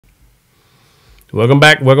Welcome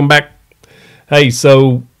back. Welcome back. Hey,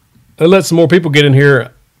 so let's let some more people get in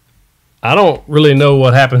here. I don't really know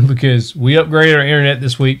what happened because we upgraded our internet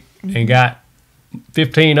this week and got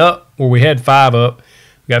 15 up where we had 5 up.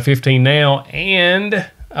 We got 15 now,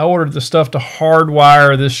 and I ordered the stuff to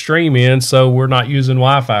hardwire this stream in, so we're not using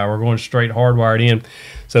Wi-Fi. We're going straight hardwired in.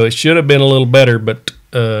 So it should have been a little better, but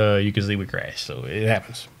you can see we crashed, so it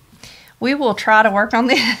happens. We will try to work on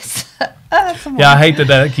this. Yeah, I hate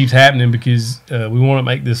that keeps happening because we want to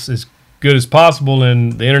make this as good as possible,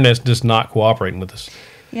 and the internet's just not cooperating with us.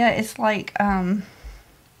 Yeah, it's like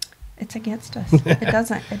it's against us. It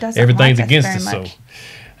doesn't. Everything's like against us. So,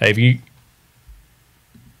 hey, if you,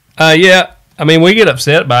 yeah, I mean, we get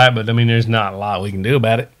upset by it, but I mean, there's not a lot we can do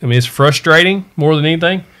about it. I mean, it's frustrating more than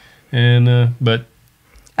anything, and but.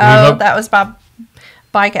 Oh, that was my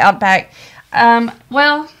bike out back.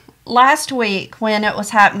 Well, last week when it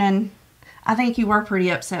was happening, I think you were pretty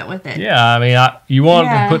upset with it. Yeah, I mean, you want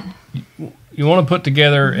to put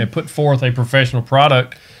together and put forth a professional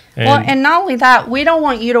product. And not only that, we don't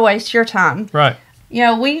want you to waste your time. Right. You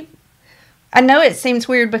know, I know it seems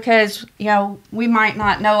weird because, you know, we might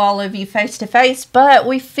not know all of you face to face, but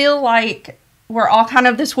we feel like we're all kind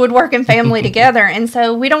of this woodworking family together. And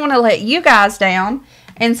so we don't want to let you guys down.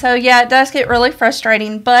 And so, yeah, it does get really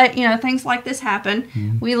frustrating, but, you know, things like this happen.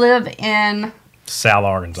 Mm-hmm. We live in South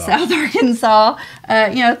Arkansas.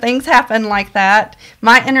 You know, things happen like that.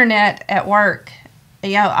 My internet at work,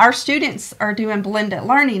 you know, our students are doing blended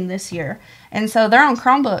learning this year. And so they're on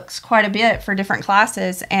Chromebooks quite a bit for different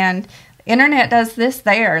classes. And internet does this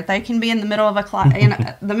there. They can be in the middle of in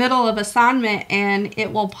the middle of assignment, and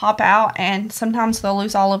it will pop out, and sometimes they'll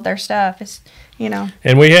lose all of their stuff. It's, you know.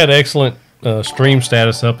 And we had excellent stream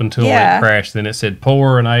status up until it crashed. Then it said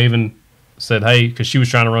poor, and I even said, hey, because she was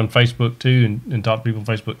trying to run Facebook too and talk to people on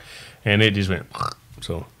Facebook, and it just went.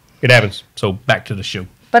 So it happens. So back to the show.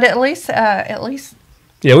 But at least.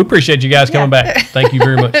 Yeah, we appreciate you guys coming back. Thank you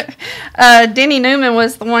very much. Denny Newman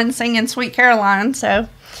was the one singing Sweet Caroline. So,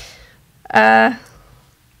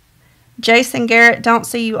 Jason Garrett, don't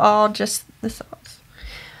see you all, just the songs.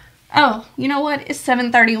 Oh, you know what? It's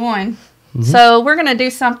 7:31. Mm-hmm. So we're going to do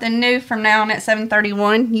something new from now on at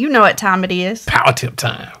 7:31. You know what time it is. Power tip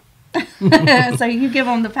time. So you give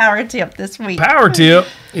them the power tip this week. Power tip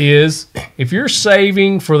is if you're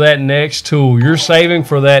saving for that next tool, you're saving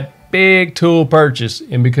for that big tool purchase,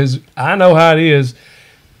 and because I know how it is,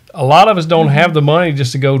 a lot of us don't have the money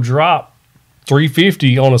just to go drop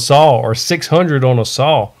 $350 on a saw or $600 on a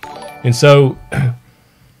saw, and so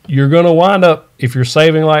you're going to wind up, if you're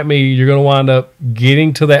saving like me, you're going to wind up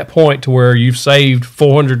getting to that point to where you've saved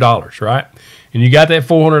 $400, right? And you got that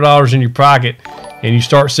 $400 in your pocket, and you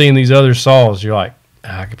start seeing these other saws. You're like,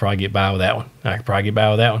 I could probably get by with that one. I could probably get by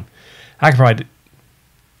with that one. I could probably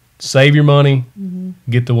save your money,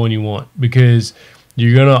 get the one you want, because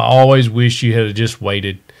you're going to always wish you had just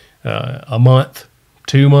waited a month,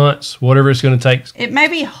 2 months, whatever it's going to take. It may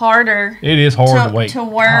be harder. It is hard to wait. To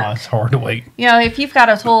work. Oh, it's hard to wait. You know, if you've got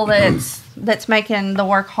a tool that's making the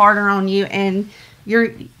work harder on you, and you're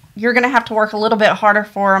going to have to work a little bit harder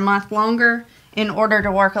for a month longer in order to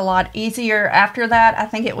work a lot easier after that, I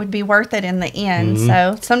think it would be worth it in the end. Mm-hmm.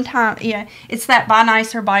 So sometimes, yeah, it's that buy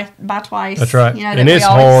nice or buy twice. That's right. You know, and it's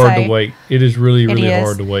hard to wait. It is really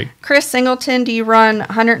hard to wait. Chris Singleton, do you run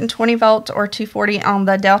 120 volts or 240 on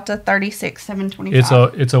the Delta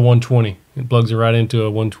 36725? It's a 120. It plugs it right into a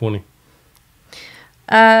 120.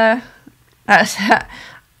 I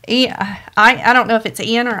don't know if it's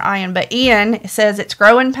Ian or Ian, but Ian says it's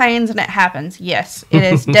growing pains, and it happens. Yes, it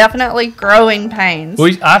is definitely growing pains.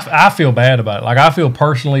 Well, I feel bad about it. Like, I feel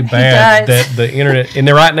personally bad that the internet, and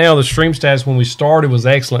right now the stream status when we started was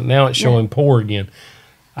excellent. Now it's showing poor again.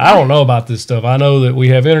 I don't know about this stuff. I know that we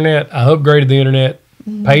have internet. I upgraded the internet,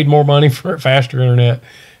 paid more money for faster internet,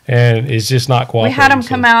 and it's just not cooperating. We had them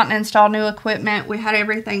come out and install new equipment. We had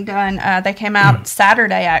everything done. They came out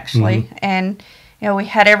Saturday, actually, and you know, we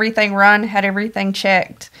had everything run, had everything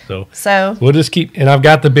checked. So we'll just keep, and I've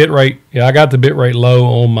got the bit rate. Yeah, I got the bit rate low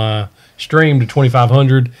on my stream to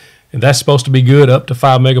 2,500, and that's supposed to be good up to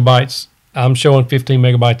 5 megabytes. I'm showing 15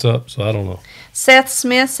 megabytes up, so I don't know. Seth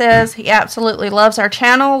Smith says he absolutely loves our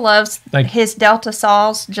channel, loves his Delta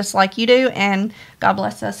saws just like you do, and God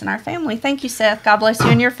bless us and our family. Thank you, Seth. God bless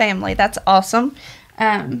you and your family. That's awesome.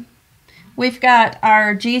 We've got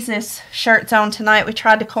our Jesus shirts on tonight. We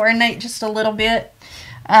tried to coordinate just a little bit.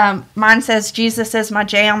 Mine says, Jesus is my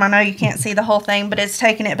jam. I know you can't see the whole thing, but it's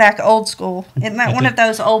taking it back old school. Isn't that one of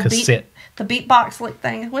those old beatbox like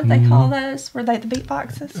things? What do they call those? Were they the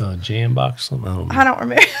beatboxes? Jam box, something. I don't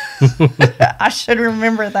remember. I should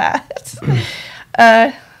remember that.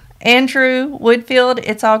 Andrew Woodfield,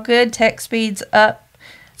 it's all good. Tech speeds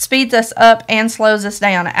us up and slows us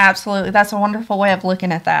down. Absolutely. That's a wonderful way of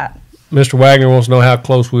looking at that. Mr. Wagner wants to know how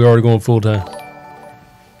close we are to going full time.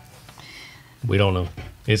 We don't know.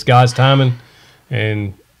 It's God's timing,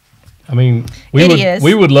 and I mean,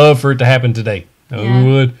 we would love for it to happen today. Yeah.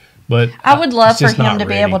 We would, but I would love for him to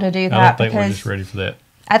be able to do that. I don't think we're just ready for that.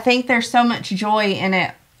 I think there's so much joy in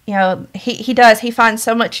it. You know, he does. He finds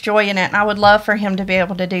so much joy in it, and I would love for him to be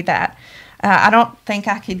able to do that. I don't think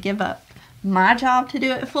I could give up my job to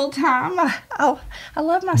do it full time. I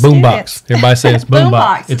love my students. Boombox. Everybody says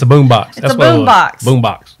boombox. It's a boombox. It's a boombox.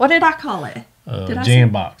 Boombox. What did I call it?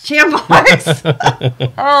 Jam box. Jam box.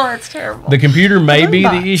 Oh, that's terrible. The computer may be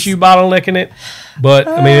the issue bottlenecking it, but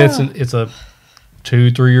I mean it's a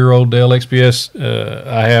 2-3 year old Dell XPS.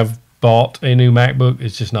 I have bought a new MacBook.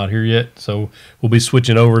 It's just not here yet, so we'll be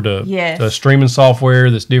switching over to streaming software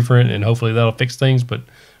that's different, and hopefully that'll fix things. But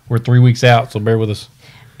we're 3 weeks out, so bear with us.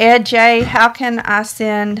 Ed J, how can I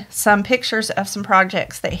send some pictures of some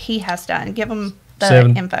projects that he has done? Give him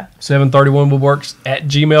the info. 731woodworks at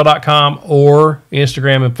gmail.com or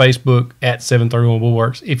Instagram and Facebook at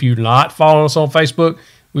 731woodworks. If you're not following us on Facebook,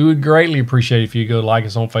 we would greatly appreciate if you go like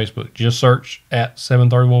us on Facebook. Just search at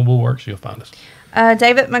 731woodworks. You'll find us.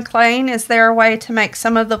 David McLean, is there a way to make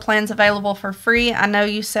some of the plans available for free? I know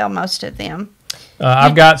you sell most of them.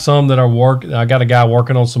 I've got some that are I got a guy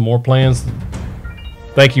working on some more plans.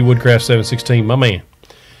 Thank you, Woodcraft 716, my man.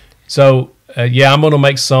 So, yeah, I'm going to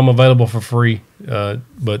make some available for free, but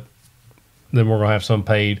then we're going to have some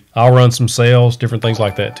paid. I'll run some sales, different things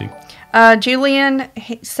like that, too. Julian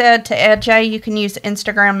said to Ed J, you can use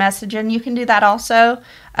Instagram messaging. You can do that also.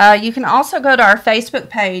 You can also go to our Facebook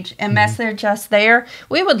page and message us there.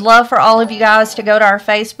 We would love for all of you guys to go to our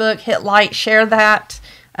Facebook, hit like, share that.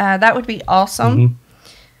 That would be awesome.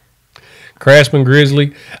 Craftsman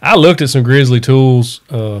Grizzly. I looked at some Grizzly tools,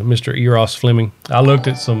 Mr. Eros Fleming. I looked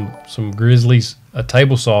at some Grizzlies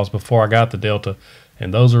table saws before I got the Delta,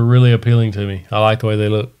 and those are really appealing to me. I like the way they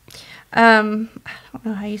look. I don't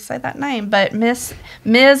know how you say that name, but Ms.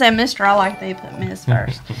 and Mr. I like that you put Ms.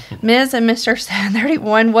 first. Ms. and Mr.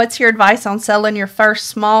 731, what's your advice on selling your first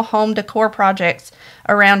small home decor projects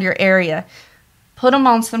around your area? Put them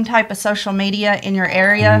on some type of social media in your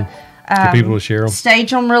area. Get people to share them.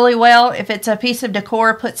 Stage them really well. If it's a piece of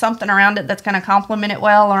decor, put something around it that's going to complement it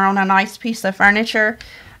well, or on a nice piece of furniture,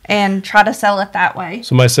 and try to sell it that way.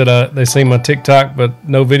 Somebody said they see my TikTok, but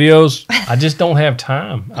no videos. I just don't have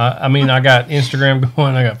time. I mean, I got Instagram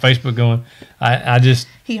going. I got Facebook going.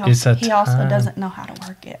 He also doesn't know how to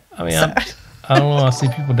work it. I mean, I don't know. I see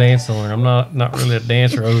people dancing on it. I'm not really a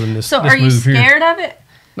dancer other than this. So are you scared of it?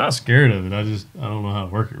 Not scared of it. I don't know how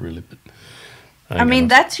to work it really, but. I mean,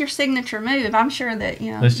 that's your signature move. I'm sure that,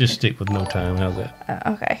 you know. Let's just stick with no time. How's that?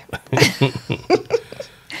 Okay.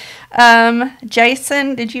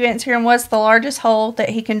 Jason, did you answer him? What's the largest hole that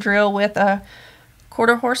he can drill with a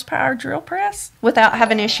 1/4 horsepower drill press without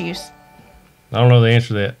having issues? I don't know the answer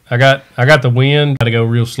to that. I got the wind. Got to go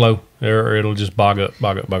real slow, or it'll just bog up.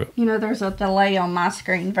 You know, there's a delay on my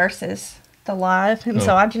screen versus the live, and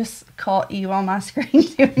so I just caught you on my screen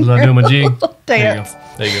doing was I doing my jig? Dance.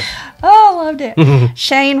 There you go. Oh, I loved it.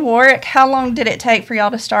 Shane Warwick, how long did it take for y'all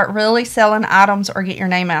to start really selling items or get your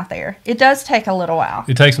name out there? It does take a little while.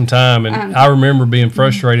 It takes some time, and I remember being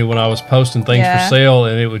frustrated when I was posting things for sale,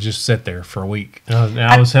 and it would just sit there for a week. And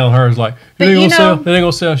I was telling her, "It's like, it ain't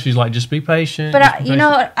gonna sell." She's like, "Just be patient." But you know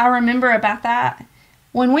what I remember about that?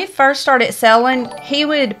 When we first started selling, he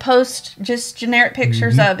would post just generic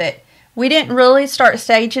pictures of it. We didn't really start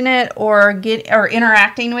staging it or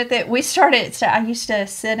interacting with it. We started. I used to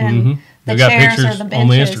sit in the chairs or the benches. On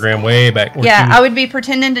the Instagram way back. I would be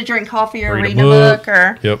pretending to drink coffee or reading a book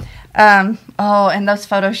or. Yep. And those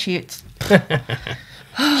photo shoots.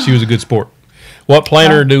 She was a good sport. What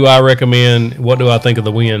planer do I recommend? What do I think of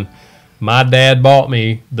the Win? My dad bought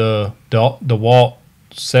me the DeWalt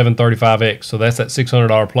 735X, so that's that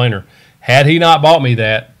 $600 planer. Had he not bought me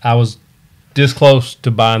that, I was this close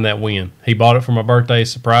to buying that Win. He bought it for my birthday,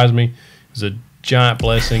 surprised me. It was a giant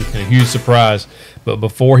blessing and a huge surprise. But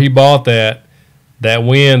before he bought that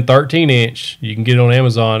Win 13-inch, you can get it on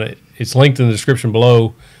Amazon. It's linked in the description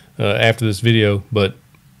below after this video, but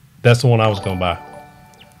that's the one I was going to buy.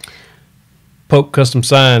 Pope Custom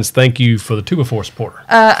Signs, thank you for the 2x4 supporter.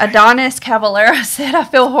 Adonis Caballero said, I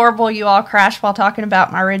feel horrible you all crashed while talking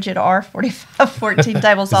about my rigid R4514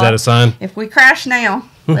 table saw. Is that a sign? If we crash now,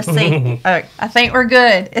 let's see. I think we're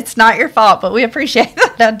good. It's not your fault, but we appreciate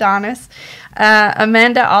that, Adonis.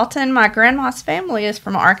 Amanda Alton, my grandma's family is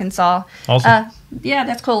from Arkansas. Awesome. Yeah,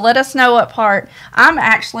 that's cool. Let us know what part. I'm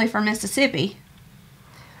actually from Mississippi.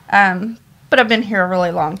 But I've been here a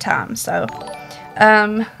really long time. So,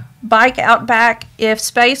 bike out back. If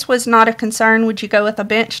space was not a concern, would you go with a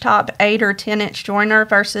bench top 8 or 10-inch joiner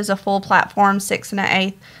versus a full platform 6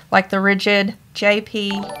 1/8 like the rigid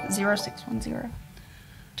JP0610?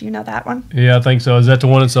 Do you know that one? Yeah, I think so. Is that the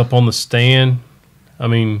one that's up on the stand? I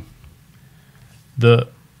mean, the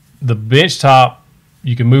bench top,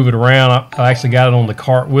 you can move it around. I actually got it on the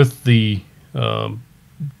cart with the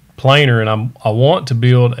planer, and I want to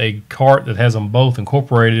build a cart that has them both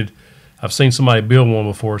incorporated. I've seen somebody build one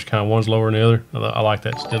before. It's kind of one's lower than the other. I like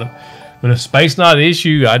that setup. But if space not an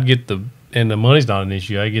issue, I'd get and the money's not an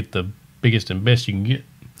issue, I get the biggest and best you can get.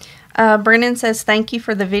 Brennan says, thank you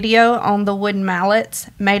for the video on the wooden mallets.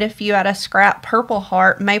 Made a few out of scrap Purple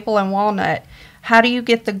Heart, maple, and walnut. How do you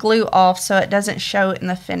get the glue off so it doesn't show in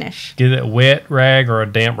the finish? Get a wet rag or a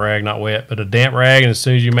damp rag, not wet, but a damp rag, and as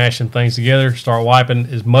soon as you mash some things together, start wiping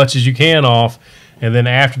as much as you can off, and then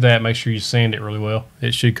after that, make sure you sand it really well.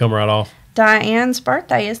 It should come right off. Diane's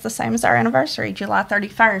birthday is the same as our anniversary, July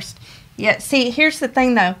 31st. Yeah, see, here's the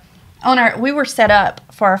thing, though. We were set up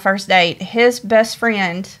for our first date. His best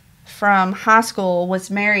friend from high school was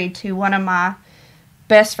married to one of my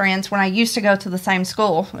best friends when I used to go to the same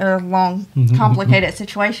school. A long, complicated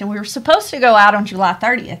situation. We were supposed to go out on July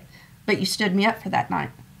 30th, but you stood me up for that night.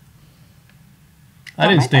 I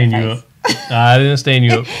didn't stand you up. I didn't stand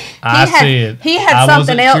you up. I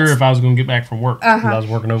wasn't else. sure if I was going to get back from work because I was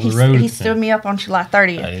working over the road. He stood me up on July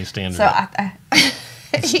 30th. I didn't stand so up.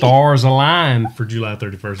 Stars aligned for July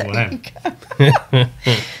 31st. What happened?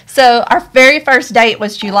 So our very first date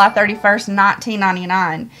was July 31st,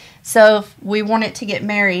 1999. So we wanted to get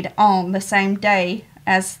married on the same day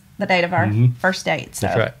as the date of our first date.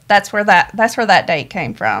 So that's where that date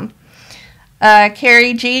came from.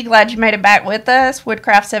 Carrie G, glad you made it back with us.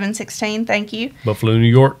 Woodcraft 716, thank you. Buffalo, New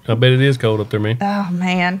York. I bet it is cold up there, man. Oh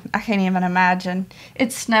man, I can't even imagine.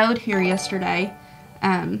 It snowed here yesterday.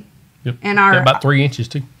 Yep. And about 3 inches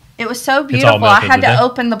too. It was so beautiful. I had to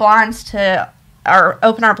open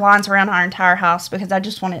our blinds around our entire house because I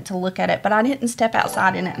just wanted to look at it. But I didn't step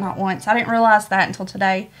outside in it, not once. I didn't realize that until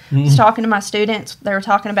today. I was talking to my students. They were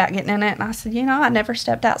talking about getting in it. And I said, I never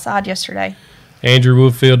stepped outside yesterday. Andrew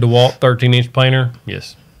Woodfield DeWalt 13-inch planer.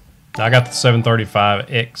 Yes. I got the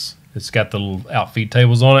 735X. It's got the little outfeed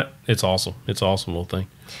tables on it. It's awesome. It's an awesome little thing.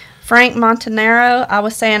 Frank Montanero, I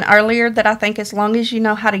was saying earlier that I think as long as you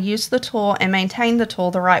know how to use the tool and maintain the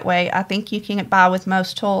tool the right way, I think you can get by with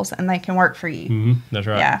most tools and they can work for you. That's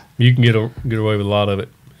right. Yeah. You can get away with a lot of it.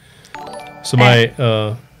 Somebody,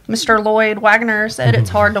 Mr. Lloyd Wagner said it's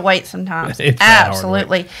hard to wait sometimes. It's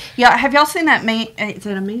absolutely. Yeah. Have y'all seen that meme? Is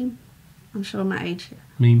it a meme? I'm showing my age here.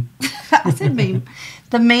 Meme. I said meme.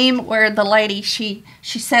 The meme where the lady, she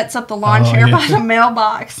sets up the lawn chair by the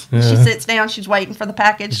mailbox. She sits down. She's waiting for the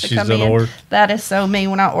package to come in. Order. That is so me.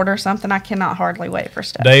 When I order something, I cannot hardly wait for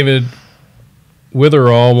stuff. David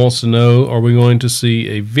Witherall wants to know, are we going to see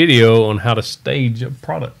a video on how to stage a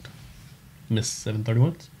product? Miss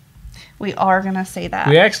 731s? We are going to see that.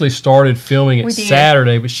 We actually started filming it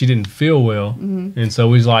Saturday, but she didn't feel well. And so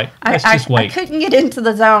we was like, let's just wait. I couldn't get into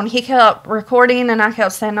the zone. He kept recording, and I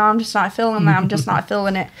kept saying, no, I'm just not feeling that. I'm just not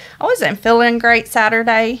feeling it. I wasn't feeling great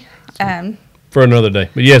Saturday. For another day.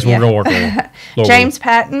 But yes, we're going to work on it. James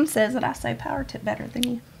Patton says that I say power tip better than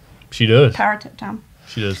you. She does. Power tip time.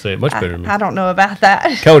 She does say it much better than me. I don't know about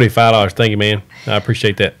that. Cody, $5. Thank you, man. I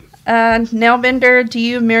appreciate that. Nailbender, do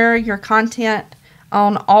you mirror your content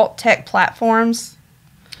on alt tech platforms?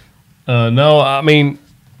 No, I mean,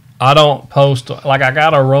 I don't post. Like, I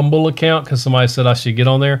got a Rumble account because somebody said I should get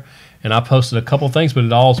on there, and I posted a couple things, but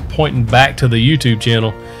it all's pointing back to the YouTube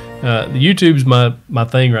channel. The YouTube's my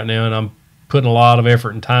thing right now, and I'm putting a lot of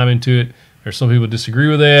effort and time into it. There's some people disagree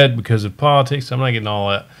with that because of politics. I'm not getting all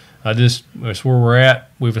that. That's where we're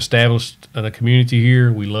at. We've established a community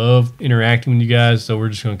here. We love interacting with you guys, so we're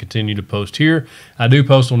just going to continue to post here. I do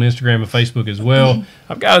post on Instagram and Facebook as well.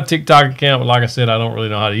 I've got a TikTok account, but like I said, I don't really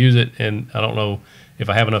know how to use it, and I don't know if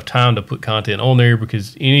I have enough time to put content on there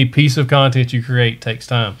because any piece of content you create takes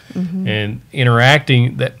time. And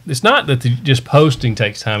interacting, that it's not that just posting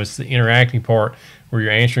takes time, it's the interacting part where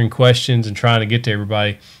you're answering questions and trying to get to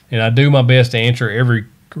everybody. And I do my best to answer every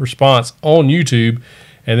response on YouTube,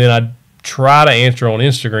 and then I try to answer on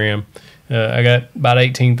Instagram. I got about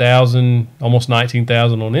 18,000, almost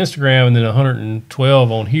 19,000 on Instagram, and then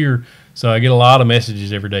 112 on here. So I get a lot of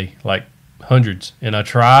messages every day, like hundreds, and I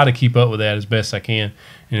try to keep up with that as best I can.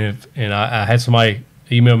 And I had somebody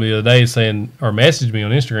email me the other day saying, or message me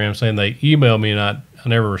on Instagram saying they emailed me and I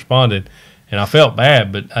never responded, And I felt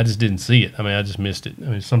bad, but I just didn't see it. I mean, I just missed it. I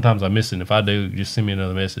mean, sometimes I miss it. And if I do, just send me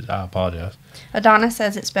another message. I apologize. Adonna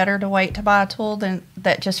says it's better to wait to buy a tool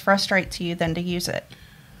that just frustrates you than to use it.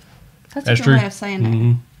 That's a good true. way of saying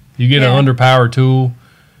Mm-hmm. it. You get an underpowered tool.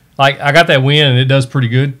 Like, I got that Win, and it does pretty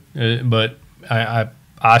good. But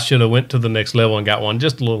I should have went to the next level and got one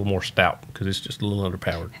just a little more stout because it's just a little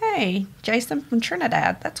underpowered. Hey, Jason from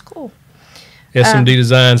Trinidad. That's cool. SMD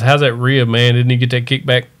Designs. How's that rib, man? Didn't he get that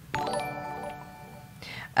kickback?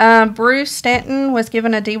 Bruce Stanton was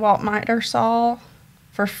given a DeWalt miter saw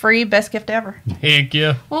for free. Best gift ever. Heck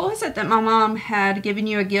yeah. What was it that my mom had given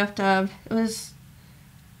you a gift of? It was,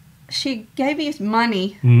 she gave you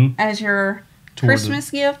money as your Christmas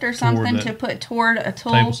gift or something to put toward a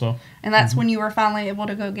tool. Table saw. And that's when you were finally able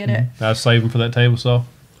to go get it. I was saving for that table saw,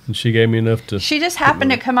 and she gave me enough to... She just happened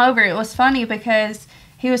to come over. It was funny because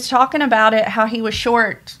he was talking about it, how he was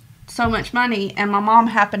short so much money, and my mom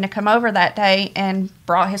happened to come over that day and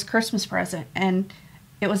brought his Christmas present, and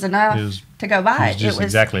it was enough to go buy it. It was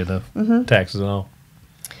exactly enough. Taxes and all.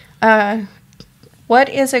 What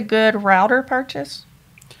is a good router purchase?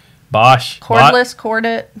 Bosch. Cordless,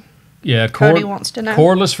 corded. Yeah, Cody wants to know.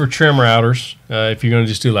 Cordless for trim routers. If you're going to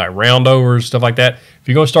just do like roundovers, stuff like that. If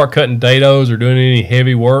you're going to start cutting dados or doing any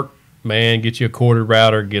heavy work, man, get you a corded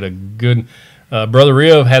router. Get a good... Brother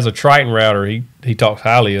Riv has a Triton router he talks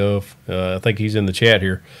highly of. I think he's in the chat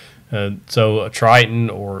here. So a Triton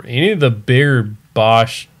or any of the bigger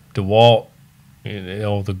Bosch, DeWalt,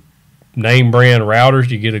 the name brand routers,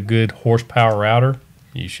 you get a good horsepower router,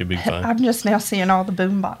 you should be fine. I'm just now seeing all the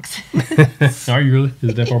boom boxes. Are you really?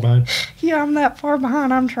 Is it that far behind? Yeah, I'm that far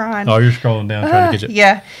behind. I'm trying. Oh, you're scrolling down trying to catch it.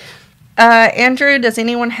 Yeah. Andrew, does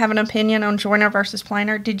anyone have an opinion on joiner versus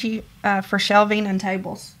planer? Did you for shelving and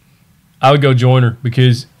tables? I would go joiner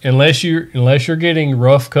because unless you're getting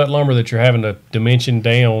rough cut lumber that you're having to dimension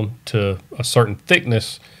down to a certain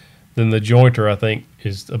thickness, then the jointer I think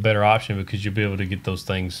is a better option because you'll be able to get those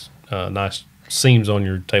things nice seams on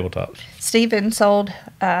your tabletops. Steven sold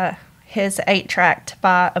his 8-track to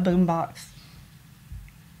buy a boom box.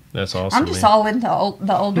 That's awesome. I'm just all into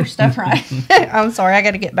the older stuff, right? I'm sorry, I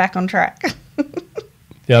got to get back on track.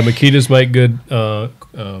 Yeah, Makitas make good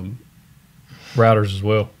routers as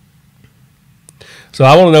well. So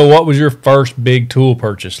I want to know, what was your first big tool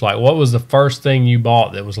purchase? Like, what was the first thing you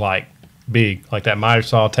bought that was like big, like that miter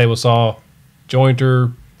saw, table saw,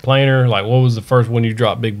 jointer, planer? Like, what was the first one you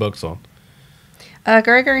dropped big bucks on?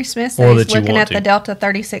 Gregory Smith says he's looking at the Delta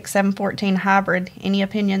 36714 hybrid. Any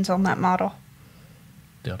opinions on that model?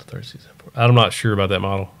 Delta 36714. I'm not sure about that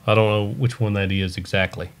model. I don't know which one that is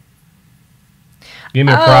exactly. Give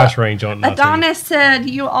me a price range on it. Adonis said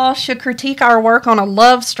you all should critique our work on a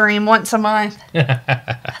love stream once a month.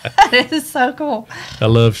 That is so cool. A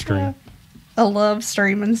love stream. A love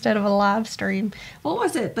stream instead of a live stream. What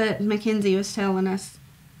was it that Mackenzie was telling us?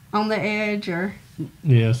 On the edge or?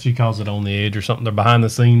 Yeah, she calls it on the edge or something. They're behind the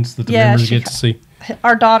scenes that the members get to see.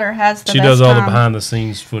 Our daughter has the She does all the behind the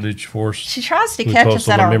scenes footage for us. She tries to catch us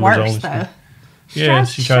at our worst, though. She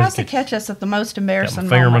tries to catch us at the most embarrassing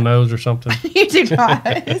finger in my moment. nose or something. You do not.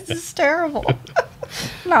 It's terrible.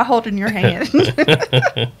 I'm not holding your hand.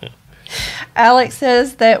 Alex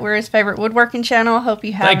says that we're his favorite woodworking channel. Hope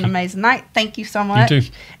you have an amazing night. Thank you so much. You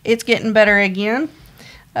too. It's getting better again.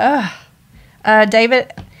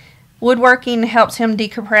 David, woodworking helps him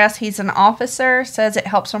decompress. He's an officer, says it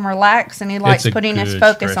helps him relax, and he likes putting his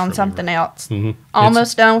focus on something else.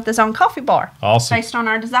 Almost done with his own coffee bar. Awesome. Based on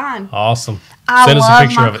our design. Awesome. I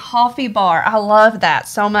love my coffee bar. I love that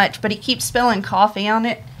so much, but he keeps spilling coffee on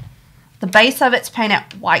it. The base of it's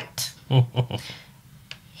painted white.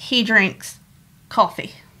 He drinks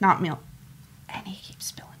coffee, not milk, and he keeps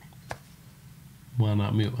spilling it. Well,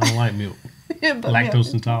 not milk. I don't like milk.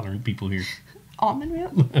 Lactose intolerant people here. Almond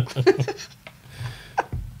milk?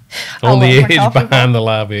 On the edge, behind the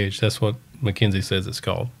live edge. That's what Mackenzie says it's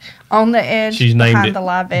called. On the edge, she's named behind it, the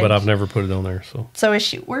live edge. but I've never put it on there. So is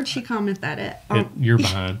she? Where'd she comment that at? You're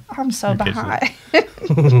behind. I'm so behind.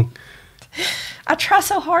 I try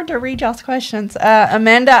so hard to read y'all's questions.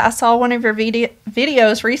 Amanda, I saw one of your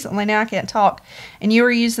videos recently. Now I can't talk. And you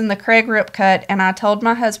were using the Craig Rip Cut, and I told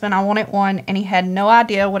my husband I wanted one, and he had no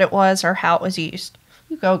idea what it was or how it was used.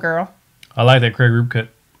 You go, girl. I like that Craig Rip Cut.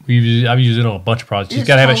 I've used it on a bunch of projects. You've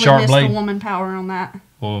got to have a sharp blade. The woman power on that.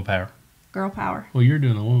 Woman power. Girl power. Well, you're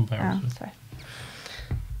doing the woman power. Oh, sorry.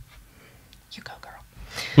 You go, girl.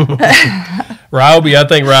 Ryobi, I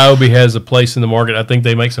think Ryobi has a place in the market. I think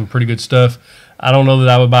they make some pretty good stuff. I don't know that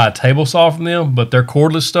I would buy a table saw from them, but their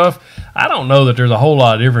cordless stuff, I don't know that there's a whole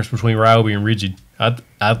lot of difference between Ryobi and Rigid.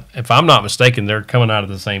 If I'm not mistaken, they're coming out of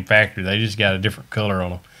the same factory. They just got a different color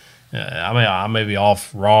on them. I mean, I may be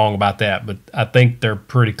off wrong about that, but I think they're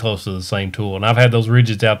pretty close to the same tool. And I've had those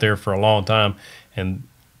rigids out there for a long time, and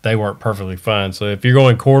they work perfectly fine. So if you're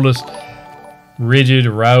going cordless, rigid,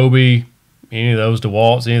 Ryobi, any of those,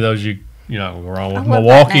 DeWalt's, any of those, you're not going to go wrong with.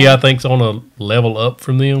 Milwaukee, I think, is on a level up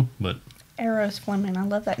from them, but Arrows Fleming, I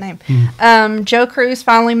love that name. Joe Cruz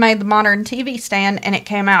finally made the modern TV stand, and it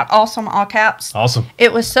came out awesome, all caps. Awesome.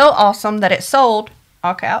 It was so awesome that it sold,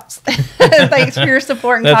 all caps. Thanks for your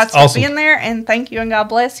support and constantly being there, and thank you, and God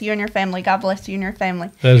bless you and your family. God bless you and your family.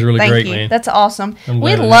 That's really great, man. That's awesome.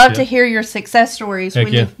 We'd love to hear your success stories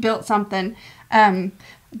when you've built something.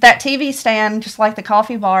 That TV stand, just like the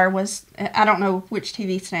coffee bar, was, I don't know which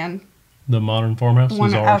TV stand. The modern farmhouse is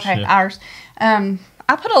ours. Okay, ours.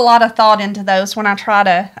 I put a lot of thought into those when I try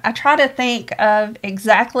to think of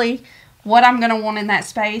exactly what I'm going to want in that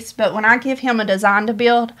space. But when I give him a design to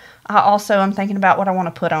build, I also am thinking about what I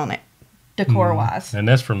want to put on it, decor-wise. And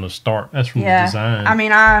that's from the start. That's from the design. I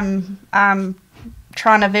mean, I'm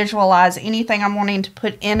trying to visualize anything I'm wanting to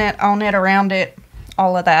put in it, on it, around it,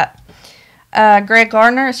 all of that. Greg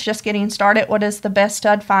Gardner is just getting started. What is the best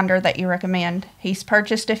stud finder that you recommend? He's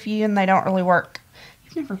purchased a few, and they don't really work.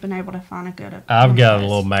 Never been able to find a good. I've got a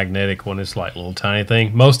little magnetic one. It's like a little tiny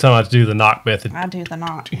thing. Most time I do the knock method. I do the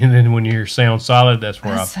knock, and then when you hear sound solid, that's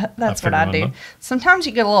where that's what I do. Sometimes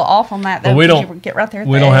you get a little off on that, though. But we don't you get right there.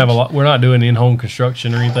 We don't have a lot. We're not doing in-home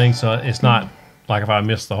construction or anything, so it's not like if I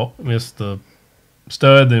miss the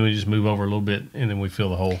stud, then we just move over a little bit and then we fill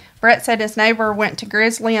the hole. Brett said his neighbor went to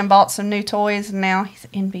Grizzly and bought some new toys, and now he's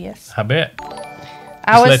envious. I bet.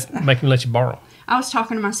 Make him let you borrow. I was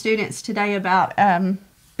talking to my students today about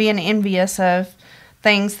being envious of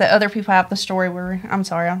things that other people have. The story where I'm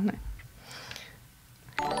sorry.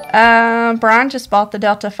 Brian just bought the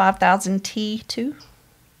Delta 5000 T2.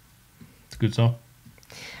 It's a good song.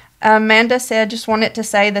 Amanda said, just wanted to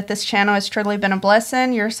say that this channel has truly been a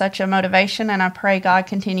blessing. You're such a motivation, and I pray God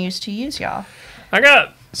continues to use y'all. I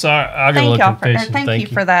got a little confession. Thank you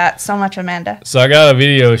for that so much, Amanda. So I got a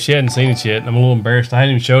video. She hadn't seen it yet. I'm a little embarrassed. I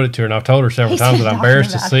hadn't even showed it to her, and I've told her several times that I'm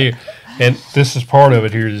embarrassed to see it. And this is part of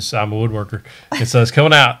it here. I'm a woodworker. And so it's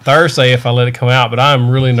coming out Thursday if I let it come out, but I'm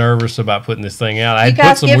really nervous about putting this thing out. I had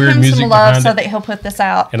put some weird music behind it. So that he'll put this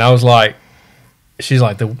out. And I was like, she's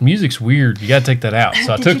like, the music's weird. You got to take that out.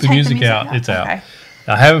 So I took the music out. It's out.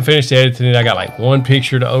 I haven't finished editing it. I got like one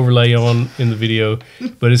picture to overlay on in the video,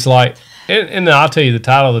 but it's like, and I'll tell you the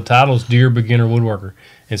title. The title is Dear Beginner Woodworker.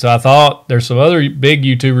 And so I thought there's some other big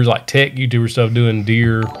YouTubers, like tech YouTuber stuff, doing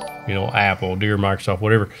Dear, Apple, Dear Microsoft,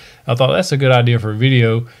 whatever. I thought that's a good idea for a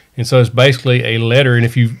video. And so it's basically a letter. And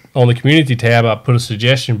if you, on the community tab, I put a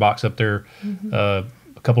suggestion box up there a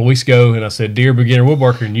couple of weeks ago, and I said, Dear Beginner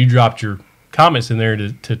Woodworker, and you dropped your comments in there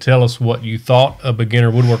to tell us what you thought a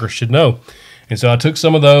beginner woodworker should know. And so I took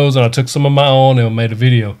some of those, and I took some of my own, and made a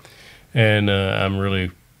video. And I'm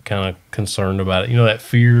really kind of concerned about it. That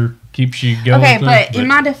fear keeps you going. Okay, but in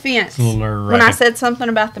my defense, when I said something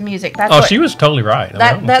about the music, she was totally right.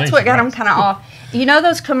 That's what got them kind of off. You know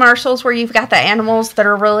those commercials where you've got the animals that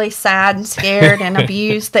are really sad and scared and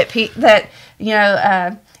abused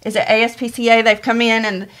is it ASPCA? They've come in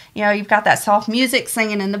and, you've got that soft music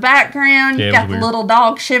singing in the background. You've got the little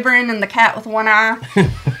dog shivering and the cat with one eye.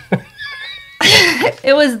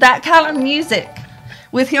 It was that kind of music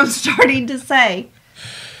with him starting to say,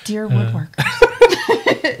 Dear Woodworker.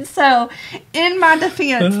 So, in my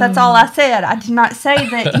defense, that's all I said. I did not say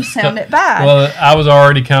that you sounded bad. Well, I was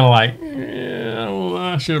already kind of like,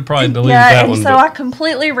 I should have probably deleted that one. Yeah, and so I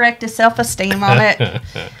completely wrecked his self-esteem on it.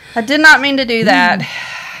 I did not mean to do that.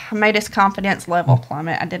 I made his confidence level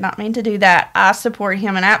plummet. I did not mean to do that. I support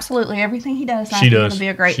him in absolutely everything he does. She does. It'll be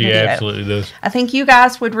a great video. She absolutely does. I think you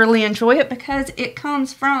guys would really enjoy it because it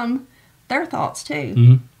comes from their thoughts too.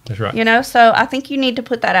 Mm-hmm. That's right. So I think you need to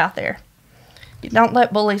put that out there. You don't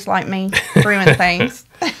let bullies like me ruin things.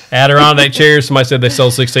 Adirondack chairs. Somebody said they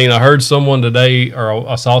sold 16. I heard someone today, or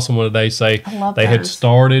I saw someone today say they had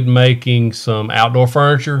started making some outdoor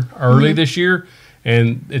furniture early this year,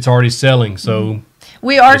 and it's already selling. So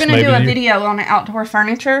we are going to do a video on outdoor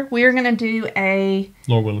furniture. We are going to do a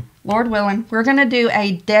Lord willing. We're going to do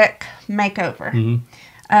a deck makeover,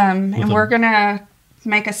 and we're going to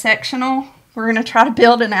make a sectional. We're going to try to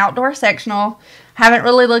build an outdoor sectional. Haven't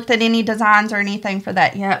really looked at any designs or anything for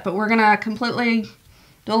that yet, but we're going to completely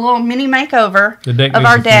do a little mini makeover of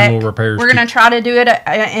our deck. We're going to try to do it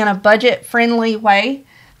in a budget-friendly way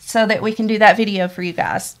so that we can do that video for you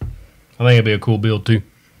guys. I think it'd be a cool build, too.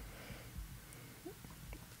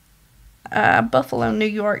 Buffalo, New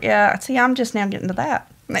York. Yeah, see, I'm just now getting to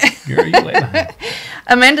that. Girl, you way behind.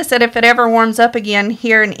 Amanda said if it ever warms up again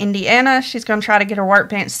here in Indiana, she's going to try to get her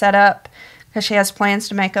workbench set up because she has plans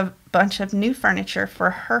to make a bunch of new furniture for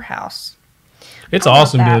her house. It's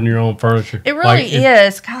awesome building your own furniture. It really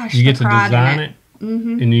is. Gosh, you get to design it,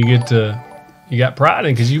 and you got pride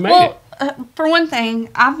in because you made it. For one thing,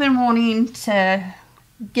 I've been wanting to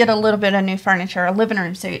get a little bit of new furniture, a living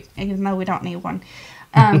room suite, even though we don't need one.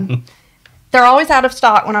 They're always out of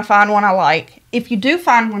stock when I find one I like. If you do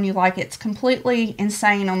find one you like, it's completely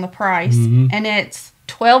insane on the price, and it's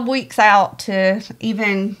 12 weeks out to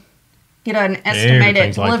even get an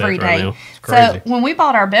estimated delivery date. So when we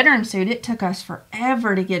bought our bedroom suite, it took us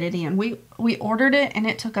forever to get it in. We ordered it, and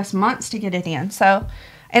it took us months to get it in. So,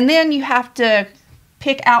 and then you have to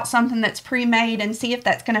pick out something that's pre-made and see if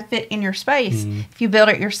that's going to fit in your space. If you build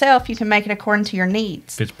it yourself, you can make it according to your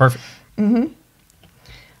needs. It's perfect.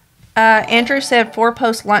 Andrew said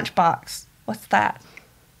 4-post lunchbox. What's that?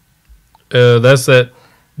 That's that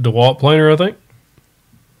DeWalt planer, I think.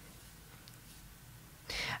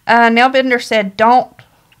 Nailbender said, don't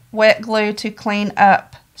wet glue to clean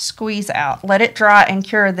up, squeeze out. Let it dry and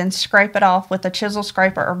cure, then scrape it off with a chisel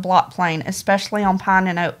scraper or block plane, especially on pine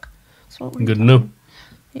and oak. Good to know.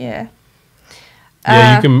 Yeah.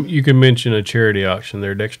 Yeah, you can mention a charity auction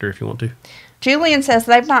there, Dexter, if you want to. Julian says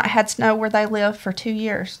they've not had snow where they live for 2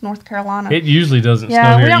 years, North Carolina. It usually doesn't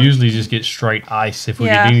snow here. It usually just gets straight ice if we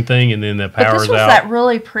get anything, and then the power's out. But this was that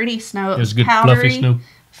really pretty snow. It was good fluffy snow.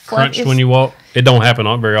 Crunch when you walk. It don't happen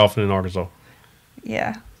very often in Arkansas.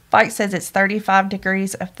 Yeah. Bike says it's 35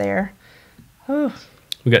 degrees up there. Whew.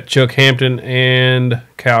 We got Chuck Hampton and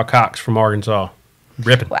Cal Cox from Arkansas.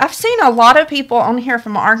 Ripping. Well, I've seen a lot of people on here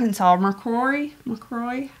from Arkansas. McCrory.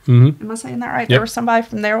 Am I saying that right? Yep. There was somebody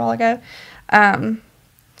from there a while ago.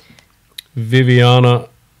 Viviana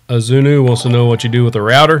Azunu wants to know what you do with a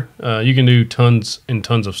router. You can do tons and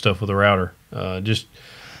tons of stuff with a router. Just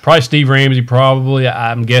probably Steve Ramsey,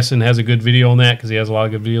 I'm guessing, has a good video on that because he has a lot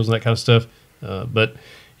of good videos on that kind of stuff. But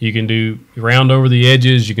you can do round over the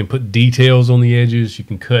edges. You can put details on the edges. You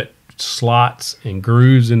can cut slots and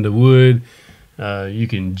grooves into wood. You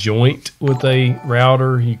can joint with a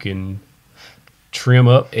router. You can trim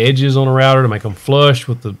up edges on a router to make them flush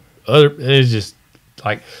with the other. It's just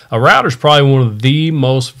like a router is probably one of the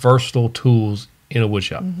most versatile tools in a wood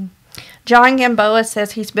shop. John Gamboa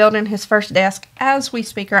says he's building his first desk as we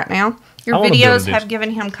speak right now. Your videos have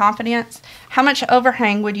given him confidence. How much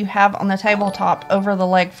overhang would you have on the tabletop over the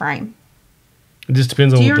leg frame? It just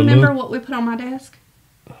depends on what the look. Do you remember what we put on my desk?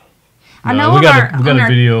 I know we got a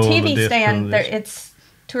video TV stand, it's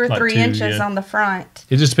 2 or 3 inches on the front.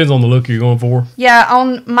 It just depends on the look you're going for. Yeah,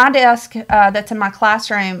 on my desk that's in my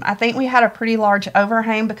classroom, I think we had a pretty large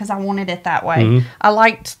overhang because I wanted it that way. I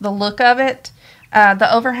liked the look of it.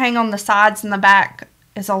 The overhang on the sides and the back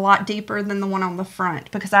is a lot deeper than the one on the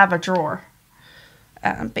front because I have a drawer.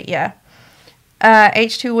 But yeah.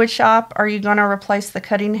 H2 Wood Shop, are you going to replace the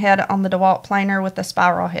cutting head on the DeWalt planer with the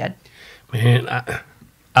spiral head? Man,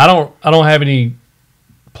 I don't have any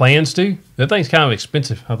plans to. That thing's kind of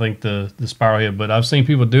expensive, I think, the spiral head, but I've seen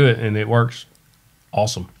people do it and it works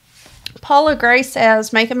awesome. Paula Gray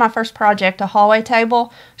says, making my first project, a hallway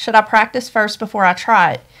table. Should I practice first before I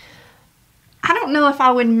try it? I don't know if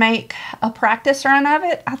I would make a practice run of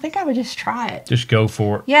it. I think I would just try it. Just go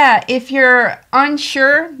for it. Yeah, if you're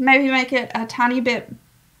unsure, maybe make it a tiny bit,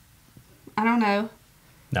 I don't know.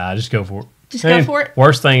 Nah, just go for it. Just go for it?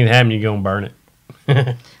 Worst thing that happens, you're going to burn it.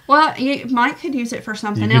 Well, you could use it for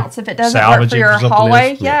something else if it doesn't work for your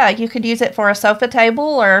hallway. Yeah, you could use it for a sofa table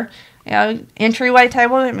or entryway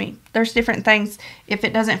table. I mean, there's different things. If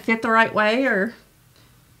it doesn't fit the right way, or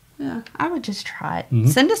I would just try it.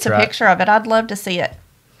 Send us a picture of it. I'd love to see it.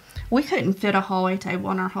 We couldn't fit a hallway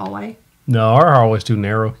table in our hallway. No, our hallway's too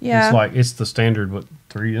narrow. Yeah, it's the standard. I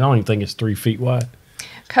don't even think it's 3 feet wide.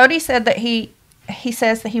 Cody said that he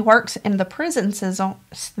says that he works in the prison system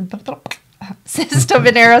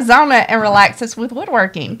in Arizona and relaxes with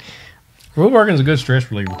woodworking. Woodworking is a good stress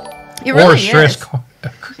reliever. It really is.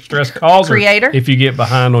 Stress causer. Creator. If you get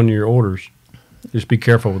behind on your orders, just be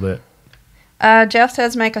careful with that. Jeff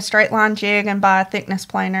says make a straight line jig and buy a thickness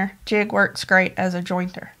planer. Jig works great as a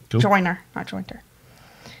jointer. Cool. Joiner, not jointer.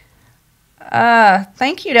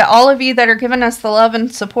 Thank you to all of you that are giving us the love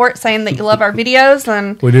and support, saying that you love our videos.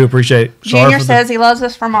 And we do appreciate it. Junior says he loves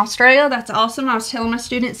us from Australia. That's awesome. I was telling my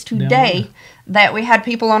students today that we had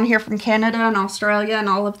people on here from Canada and Australia and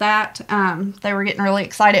all of that. They were getting really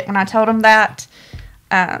excited when I told them that.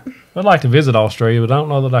 I'd like to visit Australia, but I don't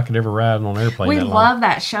know that I could ever ride on an airplane. We love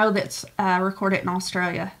that show that's recorded in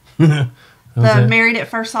Australia. The Married at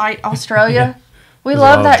First Sight Australia. We There's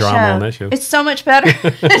love a lot of that drama show. on that show. It's so much better.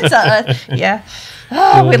 Yeah.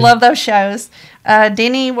 Oh, we love those shows.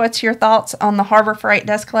 Denny, what's your thoughts on the Harbor Freight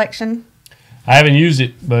dust collection? I haven't used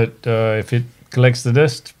it, but if it collects the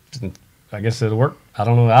dust, I guess it'll work. I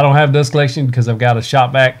don't know. I don't have dust collection because I've got a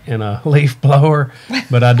shop vac and a leaf blower,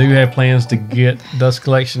 but I do have plans to get dust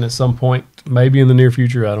collection at some point, maybe in the near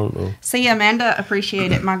future. I don't know. See, Amanda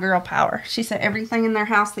appreciated my girl power. She said everything in their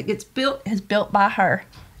house that gets built is built by her.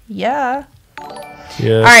 Yeah.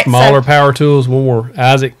 Yeah, all right, smaller power tools. One more.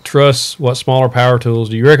 Isaac trusts what smaller power tools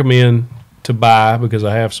do you recommend to buy because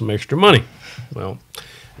I have some extra money? Well,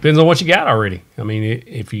 depends on what you got already. I mean,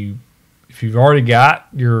 if you've already got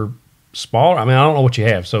your smaller, I don't know what you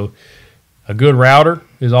have. So a good router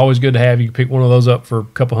is always good to have. You can pick one of those up for a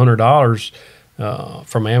couple $100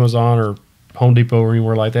 from Amazon or Home Depot or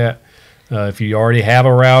anywhere like that. If you already have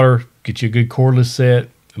a router, get you a good cordless set.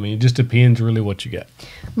 I mean, it just depends really what you got.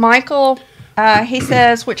 Michael, he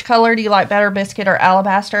says, which color do you like better, biscuit or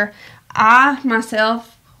alabaster? I,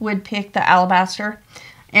 myself, would pick the alabaster.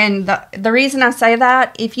 And the reason I say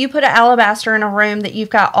that, if you put an alabaster in a room that you've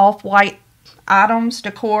got off-white items,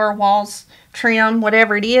 decor, walls, trim,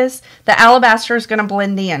 whatever it is, the alabaster is going to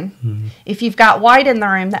blend in. Mm-hmm. If you've got white in the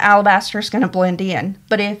room, the alabaster is going to blend in.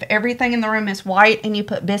 But if everything in the room is white and you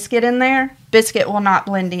put biscuit in there, biscuit will not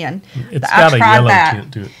blend in. It's got a yellow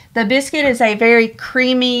tint to it. The biscuit is a very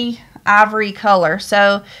creamy ivory color.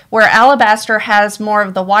 So where alabaster has more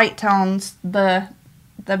of the white tones, the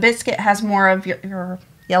biscuit has more of your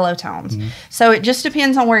yellow tones. Mm-hmm. So it just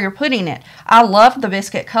depends on where you're putting it. I love the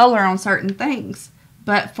biscuit color on certain things,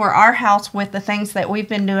 but for our house with the things that we've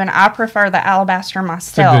been doing, I prefer the alabaster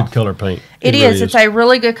myself. It's a good color paint. It really is. It's a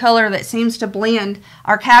really good color that seems to blend.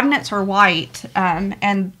 Our cabinets are white,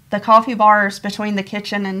 and the coffee bars between the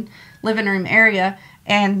kitchen and living room area,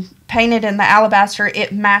 and painted in the alabaster,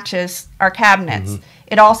 it matches our cabinets. Mm-hmm.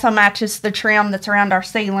 It also matches the trim that's around our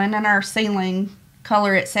ceiling, and our ceiling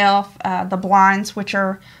color itself, the blinds, which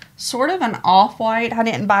are sort of an off-white. I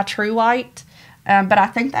didn't buy true white, but I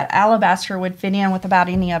think that alabaster would fit in with about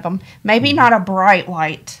any of them. Maybe not a bright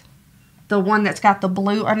white, the one that's got the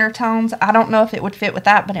blue undertones. I don't know if it would fit with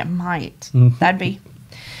that, but it might. Mm-hmm.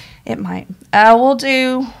 It might. We'll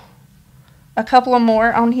do a couple of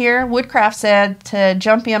more on here. Woodcraft said to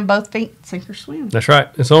jump in both feet, sink or swim. That's right.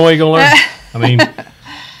 It's the only way you're going to learn. I mean,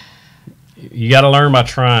 you got to learn by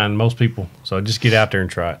trying, most people. So just get out there and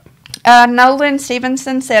try it. Nolan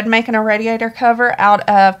Stevenson said, making a radiator cover out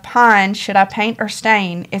of pine, should I paint or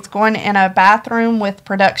stain? It's going in a bathroom with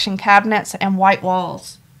production cabinets and white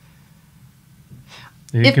walls.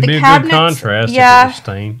 It can be a good contrast if it was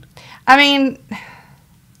stained. I mean,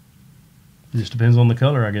 it just depends on the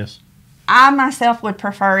color, I guess. I myself would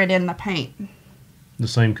prefer it in the paint. The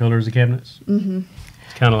same color as the cabinets? Mm-hmm.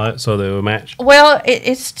 Kind of like so they would match. Well,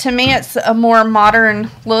 it's to me, it's a more modern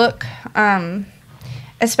look,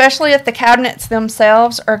 especially if the cabinets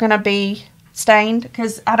themselves are going to be stained,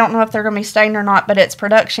 because I don't know if they're going to be stained or not, but it's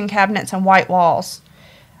production cabinets and white walls.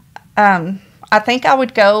 I think I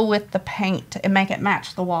would go with the paint and make it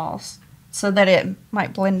match the walls so that it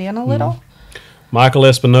might blend in a little. Mm. Michael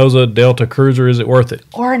Espinoza, Delta Cruzer, is it worth it?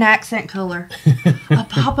 Or an accent color. A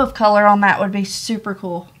pop of color on that would be super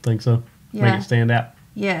cool. Think so? Yeah. Make it stand out.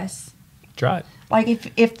 Yes. Try it.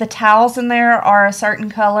 Like if the towels in there are a certain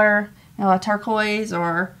color, you know, a turquoise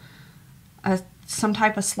or some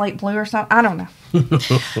type of slate blue or something. I don't know.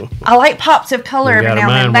 I like pops of color every now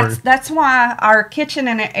and then. That's why our kitchen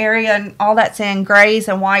and area and all that's in grays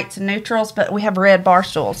and whites and neutrals, but we have red bar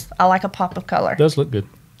stools. I like a pop of color. It does look good.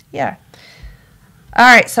 Yeah. All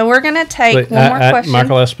right, so we're going to take one more question.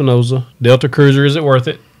 Michael Espinoza, Delta Cruzer, is it worth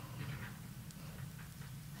it?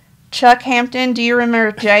 Chuck Hampton, do you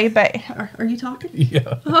remember Jay Are you talking?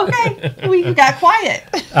 Yeah. Okay, we got quiet.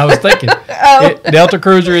 I was thinking. Delta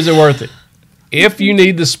Cruzer, is it worth it? If you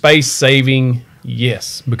need the space saving,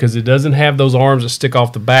 yes, because it doesn't have those arms that stick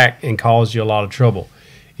off the back and cause you a lot of trouble.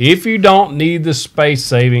 If you don't need the space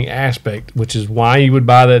saving aspect, which is why you would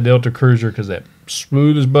buy that Delta Cruzer, because that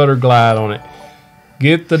smooth as butter glide on it,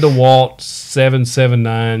 get the DeWalt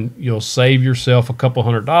 779. You'll save yourself a couple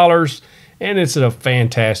 $100, and it's a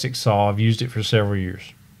fantastic saw. I've used it for several years.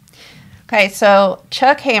 Okay, so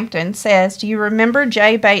Chuck Hampton says, do you remember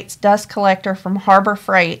Jay Bates' dust collector from Harbor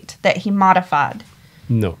Freight that he modified?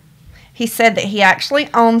 No. He said that he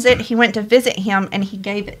actually owns it. He went to visit him, and he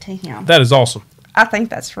gave it to him. That is awesome. I think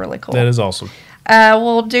that's really cool. That is awesome.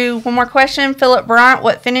 We'll do one more question. Philip Bryant,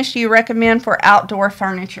 what finish do you recommend for outdoor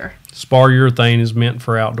furniture? Spar urethane is meant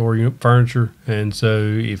for outdoor furniture, and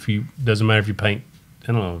so doesn't matter if you paint,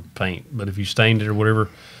 but if you stained it or whatever,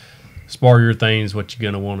 spar your things, what you're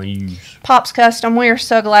going to want to use. Pop's Custom, we are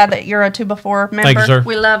so glad that you're a 2x4 member. Thank you, sir.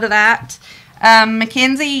 We love that.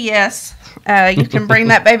 Mackenzie, yes, you can bring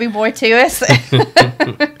that baby boy to us.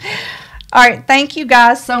 All right, thank you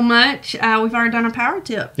guys so much. We've already done a power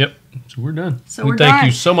tip. Yep, so we're done. So we're thank done.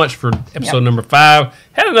 you so much for episode number 5.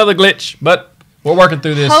 Had another glitch, but we're working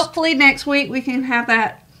through this. Hopefully next week we can have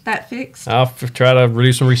that fixed. I'll try to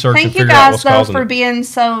do some research and Thank you figure out what's guys, though, causing for it. being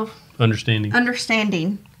so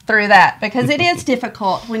Understanding through that, because it is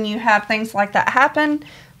difficult when you have things like that happen.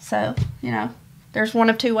 So, there's one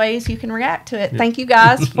of 2 ways you can react to it. Thank you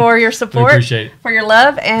guys for your support, appreciate it. for your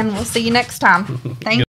love, and we'll see you next time. Thank you.